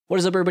What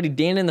is up, everybody?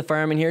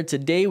 DanDanTheFireman here.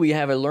 Today we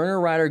have a learner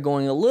rider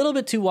going a little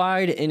bit too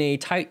wide in a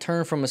tight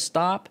turn from a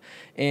stop,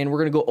 and we're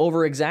going to go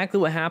over exactly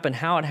what happened,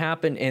 how it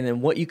happened, and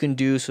then what you can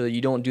do so that you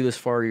don't do this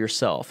for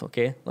yourself.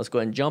 Okay, let's go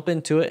ahead and jump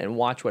into it and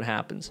watch what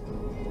happens.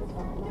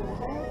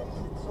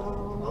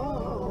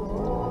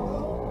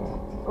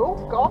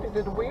 Oh God, he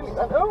did a wheelie,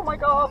 and oh my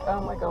God,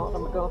 oh my God, oh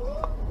my God.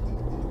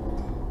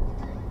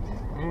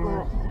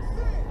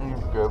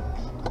 Good.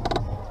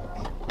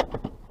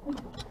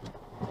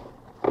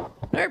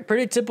 All right,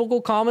 pretty typical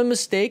common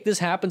mistake. This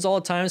happens all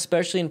the time,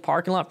 especially in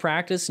parking lot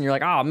practice, and you're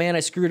like, oh man, I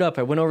screwed up.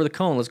 I went over the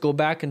cone. Let's go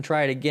back and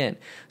try it again.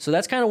 So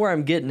that's kind of where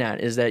I'm getting at,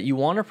 is that you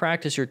want to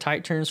practice your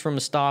tight turns from a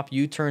stop,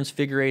 U-turns,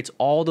 figure eights,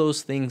 all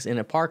those things in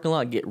a parking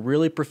lot, get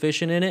really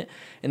proficient in it,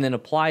 and then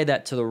apply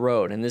that to the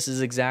road. And this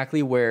is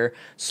exactly where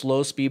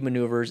slow speed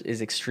maneuvers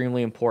is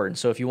extremely important.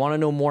 So if you want to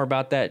know more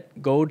about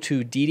that, go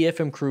to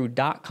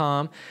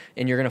DDFMcrew.com,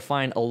 and you're going to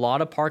find a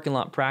lot of parking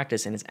lot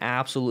practice, and it's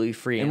absolutely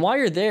free. And while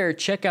you're there,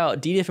 check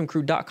out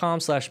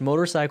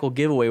DDFMcrew.com/motorcycle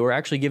giveaway. We're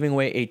actually giving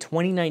away a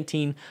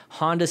 2019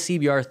 Honda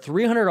CBR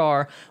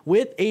 300R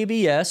with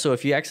ABS. So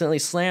if you accidentally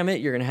slam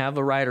it, you're going to have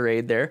a rider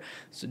aid there.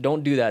 So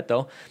don't do that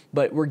though.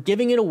 But we're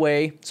giving it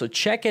away. So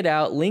check it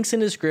out. Links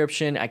in the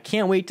description. I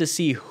can't wait to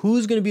see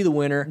who's going to be the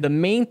winner. The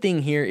main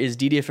thing here is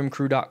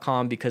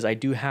DDFMcrew.com, because I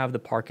do have the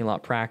parking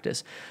lot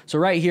practice. So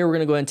right here, we're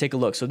going to go ahead and take a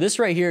look. So this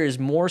right here is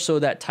more so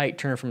that tight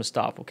turn from a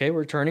stop. Okay,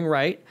 we're turning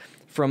right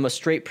from a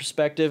straight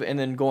perspective and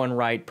then going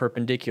right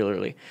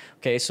perpendicularly.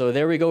 Okay, so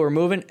there we go, we're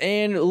moving,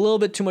 and a little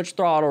bit too much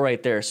throttle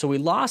right there. So we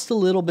lost a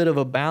little bit of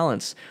a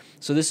balance.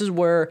 So this is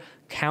where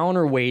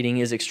counterweighting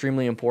is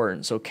extremely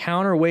important. So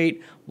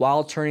counterweight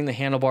while turning the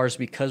handlebars,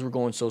 because we're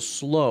going so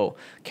slow.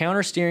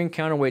 Counter steering,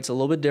 counterweight's a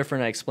little bit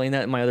different. I explained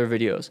that in my other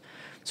videos.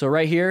 So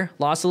right here,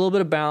 lost a little bit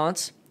of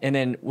balance. And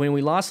then when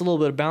we lost a little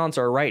bit of balance,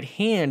 our right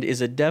hand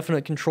is a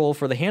definite control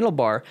for the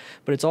handlebar,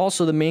 but it's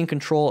also the main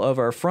control of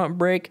our front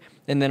brake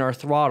and then our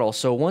throttle.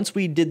 So once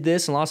we did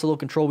this and lost a little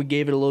control, we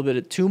gave it a little bit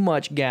of too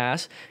much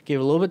gas, gave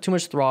it a little bit too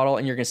much throttle,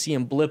 and you're gonna see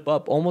him blip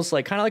up almost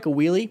like, kind of like a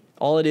wheelie.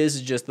 All it is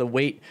just the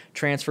weight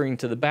transferring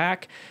to the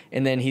back,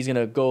 and then he's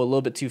gonna go a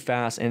little bit too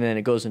fast, and then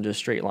it goes into a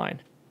straight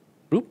line.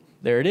 Boop,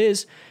 there it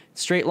is.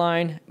 Straight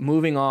line,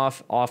 moving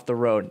off the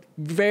road.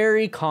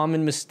 Very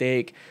common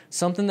mistake,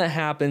 something that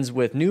happens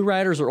with new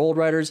riders or old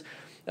riders.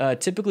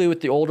 Typically with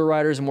the older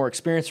riders and more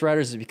experienced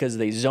riders is because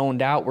they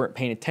zoned out, weren't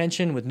paying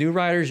attention. With new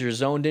riders, you're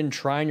zoned in,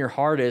 trying your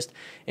hardest,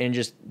 and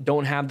just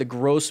don't have the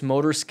gross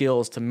motor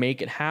skills to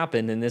make it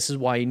happen. And this is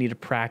why you need to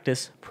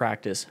practice,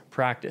 practice,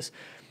 practice.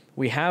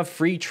 We have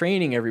free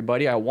training,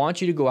 everybody. I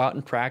want you to go out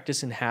and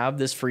practice and have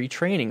this free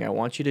training. I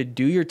want you to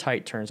do your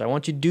tight turns. I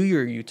want you to do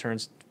your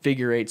U-turns,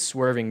 figure eight,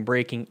 swerving,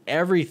 braking,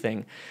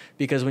 everything.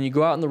 Because when you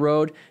go out on the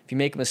road, if you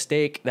make a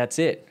mistake, that's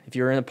it. If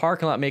you're in the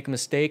parking lot, make a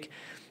mistake,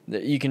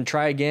 you can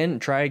try again,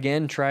 try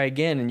again, try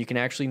again, and you can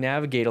actually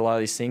navigate a lot of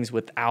these things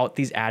without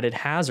these added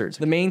hazards.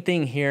 The main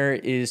thing here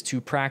is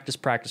to practice,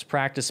 practice,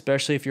 practice,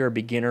 especially if you're a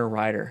beginner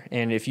rider.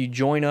 And if you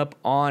join up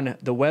on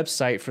the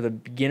website for the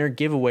beginner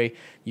giveaway,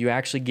 you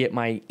actually get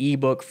my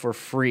ebook for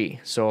free.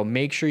 So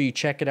make sure you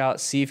check it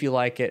out, see if you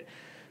like it.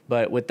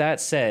 But with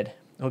that said,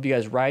 I hope you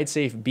guys ride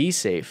safe, be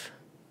safe,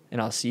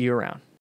 and I'll see you around.